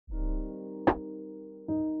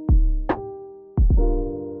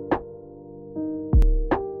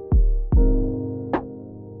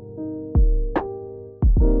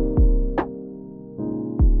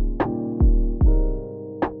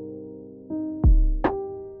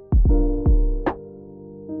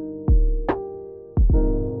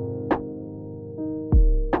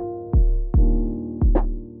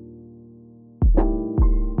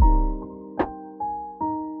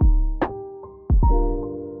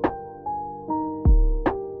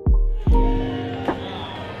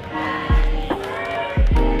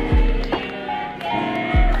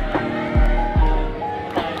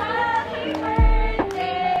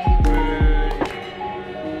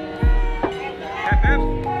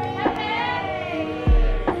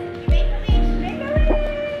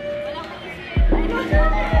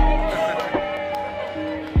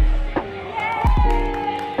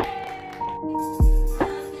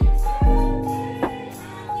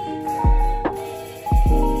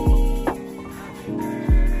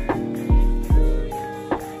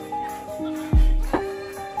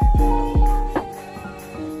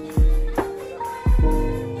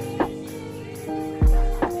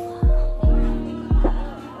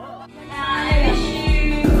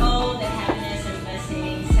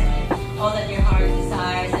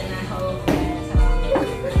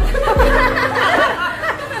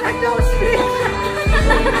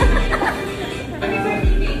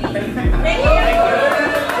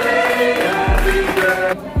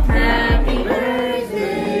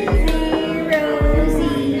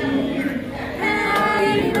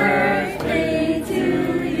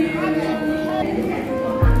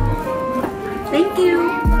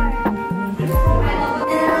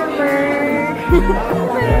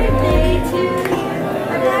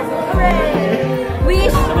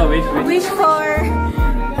Wish for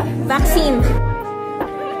vaccine.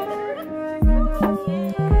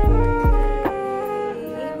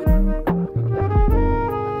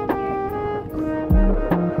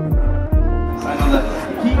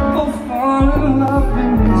 People fall in love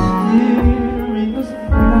in mysterious ways.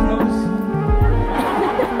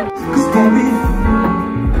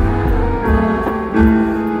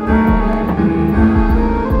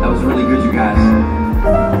 That was really good, you guys.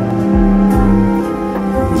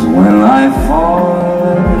 It's when I fall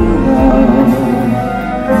in love with you.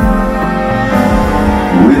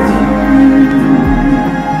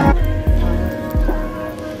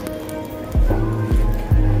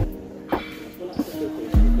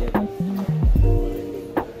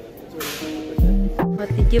 What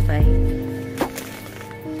did you buy?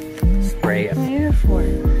 Spray Where for?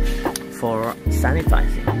 for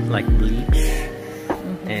sanitizing, like bleach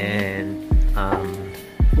and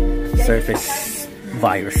surface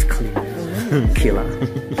virus cleaner. Killer.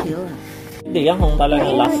 Hindi, yan kung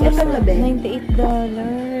talagang last resort. $98.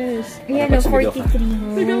 Ayan o,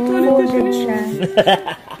 43. Folded siya.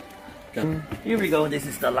 Here we go, this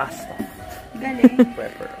is the last one. Galing.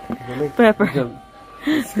 Pepper. Pepper.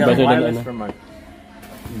 It's got Better than wireless ano? for Mark.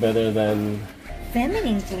 Better than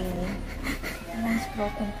Feminine cleaning.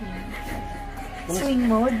 Unspoken cleaning. Swing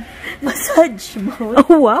mode. Massage mode.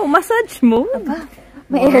 Oh wow, massage mode. Aba,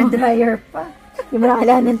 may air dryer pa. Hindi mo na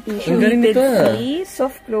kailangan ng tissue. Ang galing nito, ah. Seat,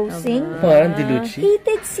 soft closing. parang diluchi.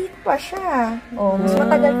 Heated seat pa siya. Oh, mas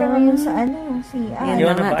matagal ka ngayon sa ano, CR.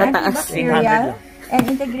 Yun na ba? Tataas. Antibacterial and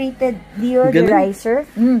integrated deodorizer.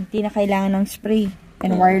 Hindi na kailangan ng spray.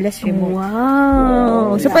 And wireless remote.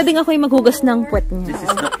 Wow. So pwedeng ako yung maghugas ng puwet niya. This is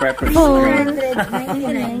the prepper.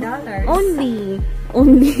 $199. Only.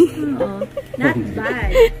 Not bad.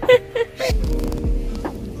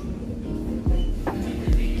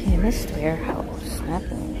 Chemist warehouse.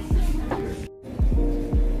 Nothing.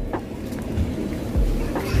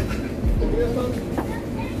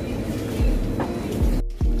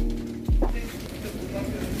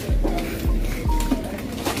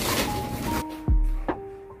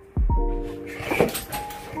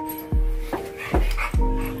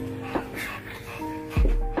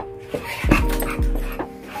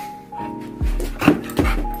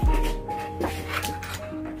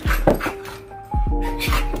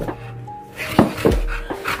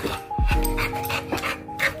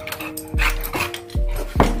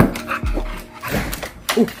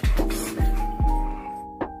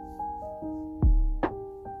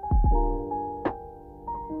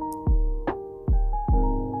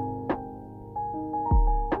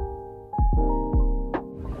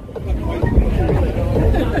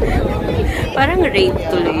 Parang rape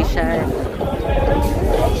tuloy siya.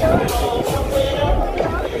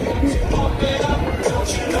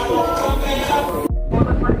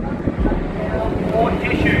 More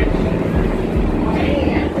tissues.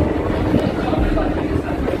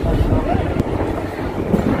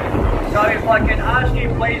 So if I can ask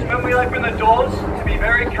you please, when we open the doors, to be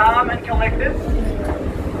very calm and collected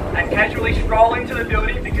and casually stroll into the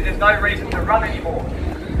building because there's no reason to run anymore.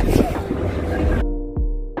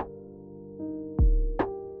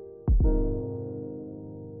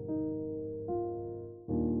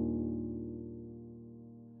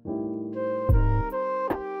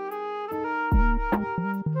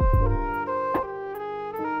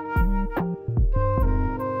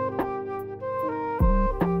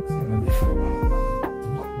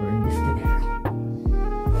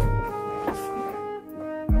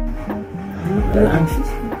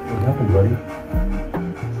 What happened, buddy?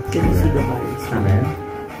 Can you see the virus? Man,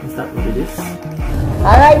 Is that what it is?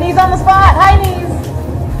 Alright, knees on the spot. Hi, knees.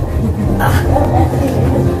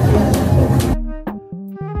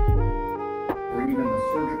 Or even the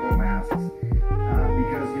surgical masks,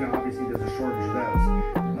 because, you know, obviously there's a shortage of those.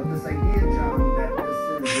 But this idea, John, that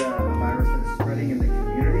this is a virus that is spreading in the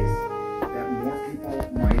communities, that more people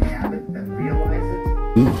might have it and realize it.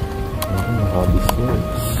 I don't know how this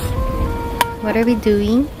works. What are we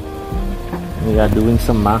doing? We are doing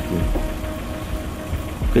some marking.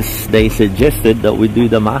 Because they suggested that we do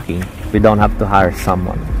the marking. We don't have to hire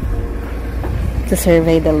someone. To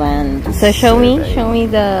survey the land. So show me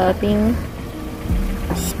the thing.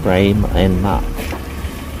 Spray and mark.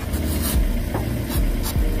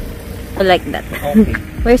 Like that. Okay.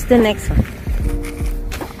 Where's the next one?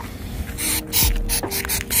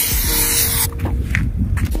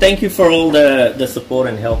 Thank you for all the support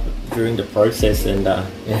and help during the process, and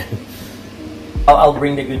yeah. I'll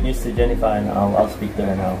bring the good news to Jennifer, and I'll speak to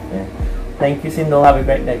her now. Yeah. Thank you, Sindel. Have a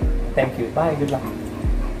great day. Thank you. Bye. Good luck.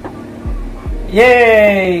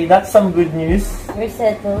 Yay! That's some good news. You're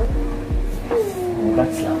settled.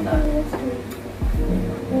 That's not that.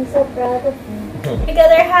 I'm so proud of you. We got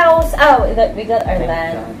our house. Oh, we got our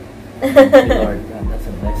land. Thank you, Lord. God, that's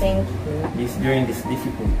a blessing. Thank you. During this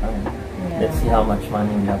difficult time. Yeah. Let's see how much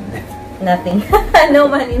money we have left. Nothing. No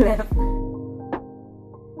money left.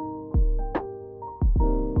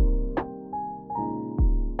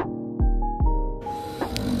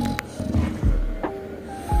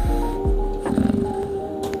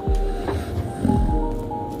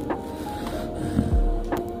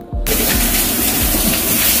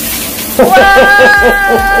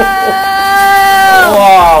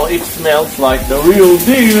 Wow, it smells like the real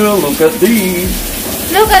deal. Look at these.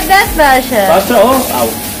 Look at that, Basha. That's all. Oh.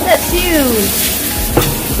 That's huge.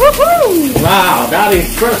 Woohoo! Wow, that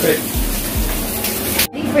is perfect.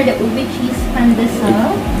 Ready for the ube cheese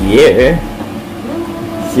pandesal? Yeah.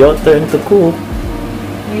 It's your turn to cook.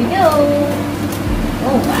 Here you go.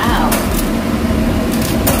 Oh, wow.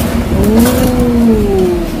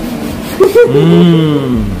 Ooh.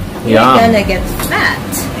 Mmm. You're gonna get fat.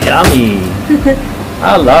 Yummy.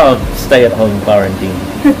 I love stay-at-home quarantine.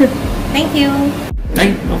 Thank you.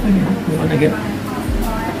 Hey, nothing. You wanna get?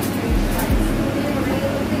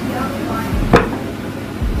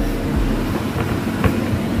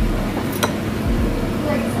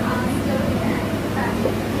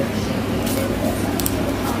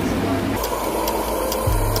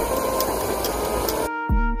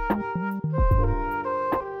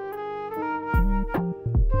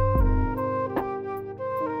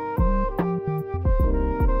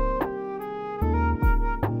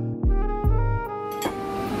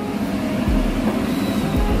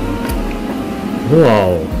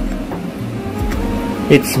 Wow.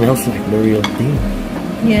 It smells like the real thing.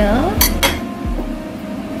 Yeah.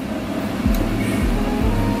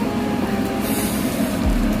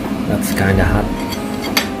 That's kinda hot.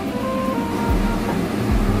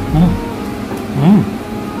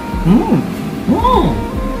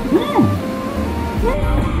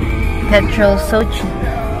 Petrol so cheap.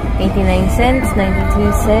 89 cents,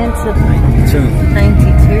 92 cents, 92.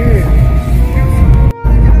 92.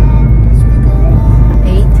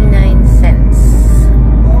 89 cents.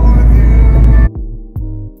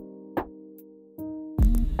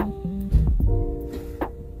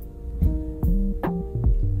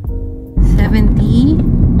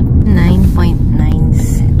 $79.9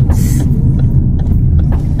 cents.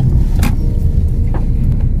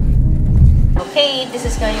 Okay, this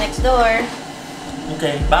is going next door.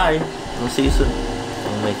 Okay, bye. We'll see you soon.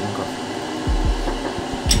 I'm making coffee.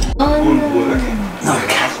 On work, I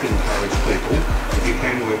ask and encourage people, if you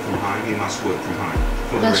can work from home, you must work from home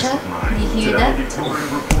for the rest of May. Do you hear that? Victoria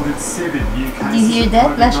reported 7 new cases Do you hear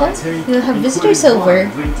that, of Basha? COVID-19, We'll have visitors including over.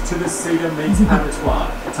 one linked to the Cedar Meats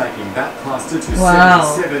abattoir, taking that cluster to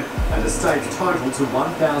Wow. 77 and the state total to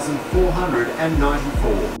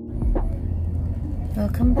 1,494.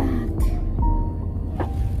 Welcome back.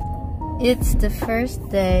 It's the first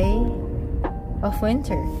day of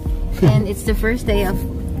winter. And it's the first day of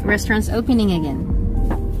restaurants opening again.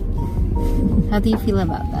 How do you feel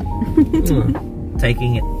about that?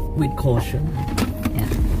 Taking it with caution. Yeah.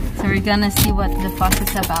 So we're gonna see what the fuss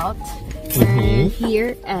is about. We're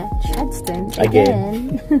here at Chadstone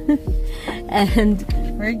again. And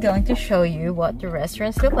we're going to show you what the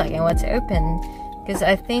restaurants look like and what's open. Because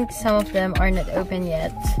I think some of them are not open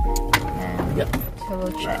yet. Yep. So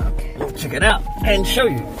we'll check. We'll check it out and show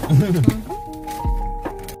you.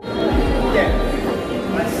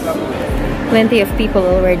 Plenty of people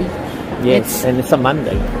already. Yes, and it's a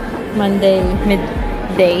Monday. Monday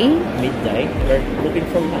midday. Midday. We're looking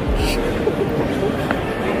for lunch.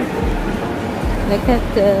 Look at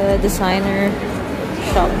the designer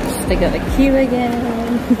shops. They got a queue again.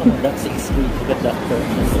 Oh, that's extreme. Look at that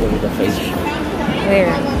purchase over the face.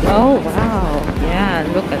 Where? Oh wow. Yeah,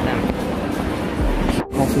 look at them.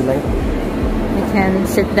 Coffee later. You can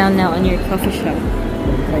sit down now in your coffee shop.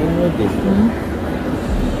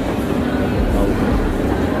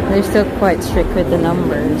 They're still quite strict with the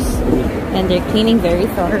numbers. And they're cleaning very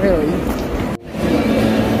thoroughly.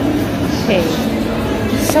 Okay.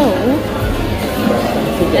 So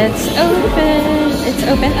it's open. It's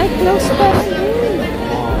open. I closed pa.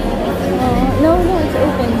 No, it's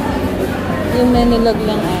open. Yung menulog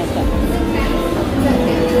lang ata.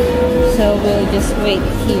 So we'll just wait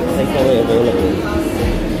here. Takeaway available.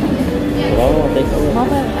 Wow, takeaway.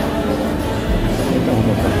 Mama.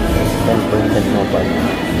 10% more price.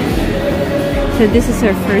 So this is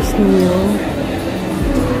our first meal.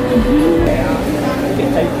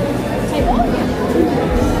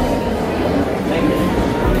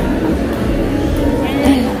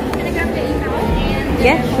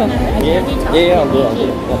 Yeah, sure. Yeah, I'll do it.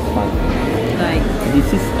 That's fine. Like, this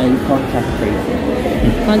is a contact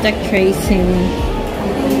tracing. Contact tracing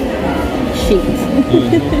sheet.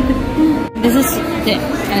 This is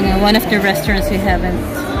one of the restaurants we haven't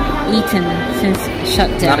eaten since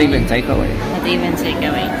shutdown. Not even takeaway. Not even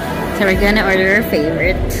takeaway. So we're gonna order our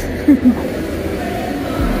favorite.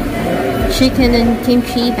 Chicken and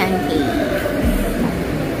kimchi pancake.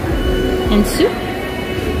 And soup.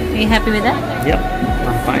 Are you happy with that? Yep,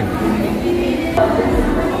 I'm fine.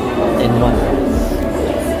 In one.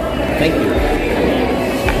 Thank you.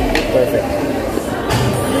 Perfect.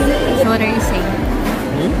 So what are you saying?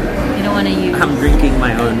 You don't want to use... I'm drinking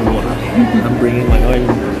my own water. I'm bringing my own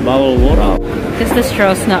bottle of water. Because the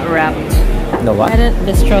straw's not wrapped. The what?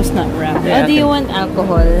 The straw's not wrapped. Yeah, Or do you want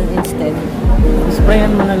alcohol instead?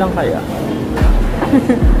 Sprayan mo na lang kaya.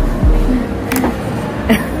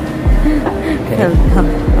 Okay.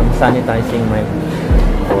 I'm sanitizing my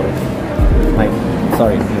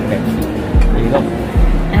okay. There you go.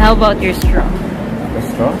 How about your straw? The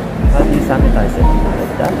straw? How do you sanitize it?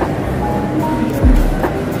 Like that?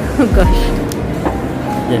 Oh gosh.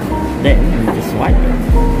 Then you just wipe it.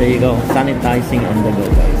 There you go. Sanitizing on the go,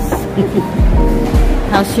 guys.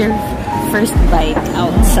 How's your first bite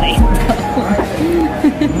outside?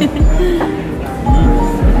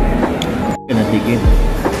 I'm gonna dig in.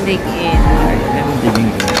 Dig in. I'm digging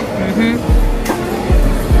in.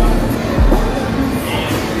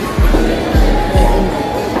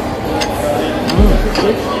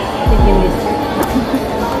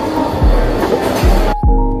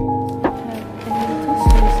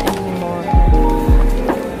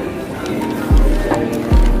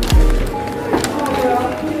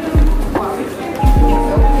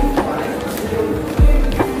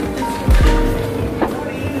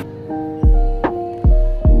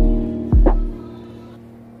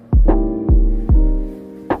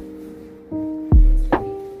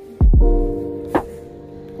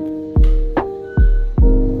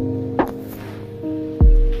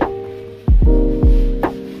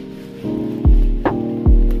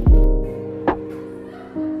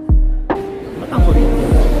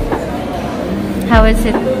 How is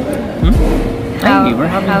it? Hey,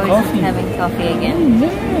 we're having how coffee. Is it having coffee again?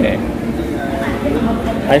 Yeah.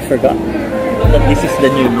 I forgot that this is the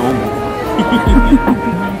new normal.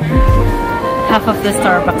 Half of the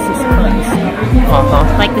Starbucks is closed.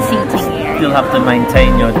 Like the seating area. Still have to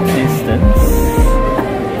maintain your distance.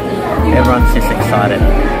 Everyone's just excited.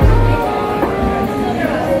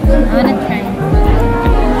 I wanna try.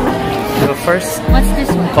 So first, What's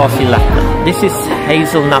this one? coffee latte. This is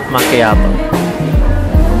hazelnut macchiato.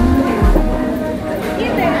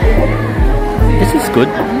 This is good.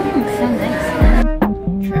 So nice.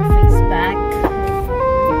 Traffic's back.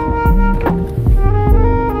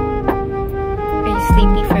 Are you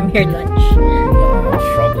sleepy from your lunch? I'm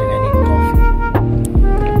struggling. I need coffee.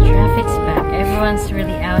 Traffic's back. Everyone's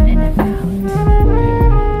really out and about.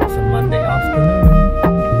 It's a Monday afternoon.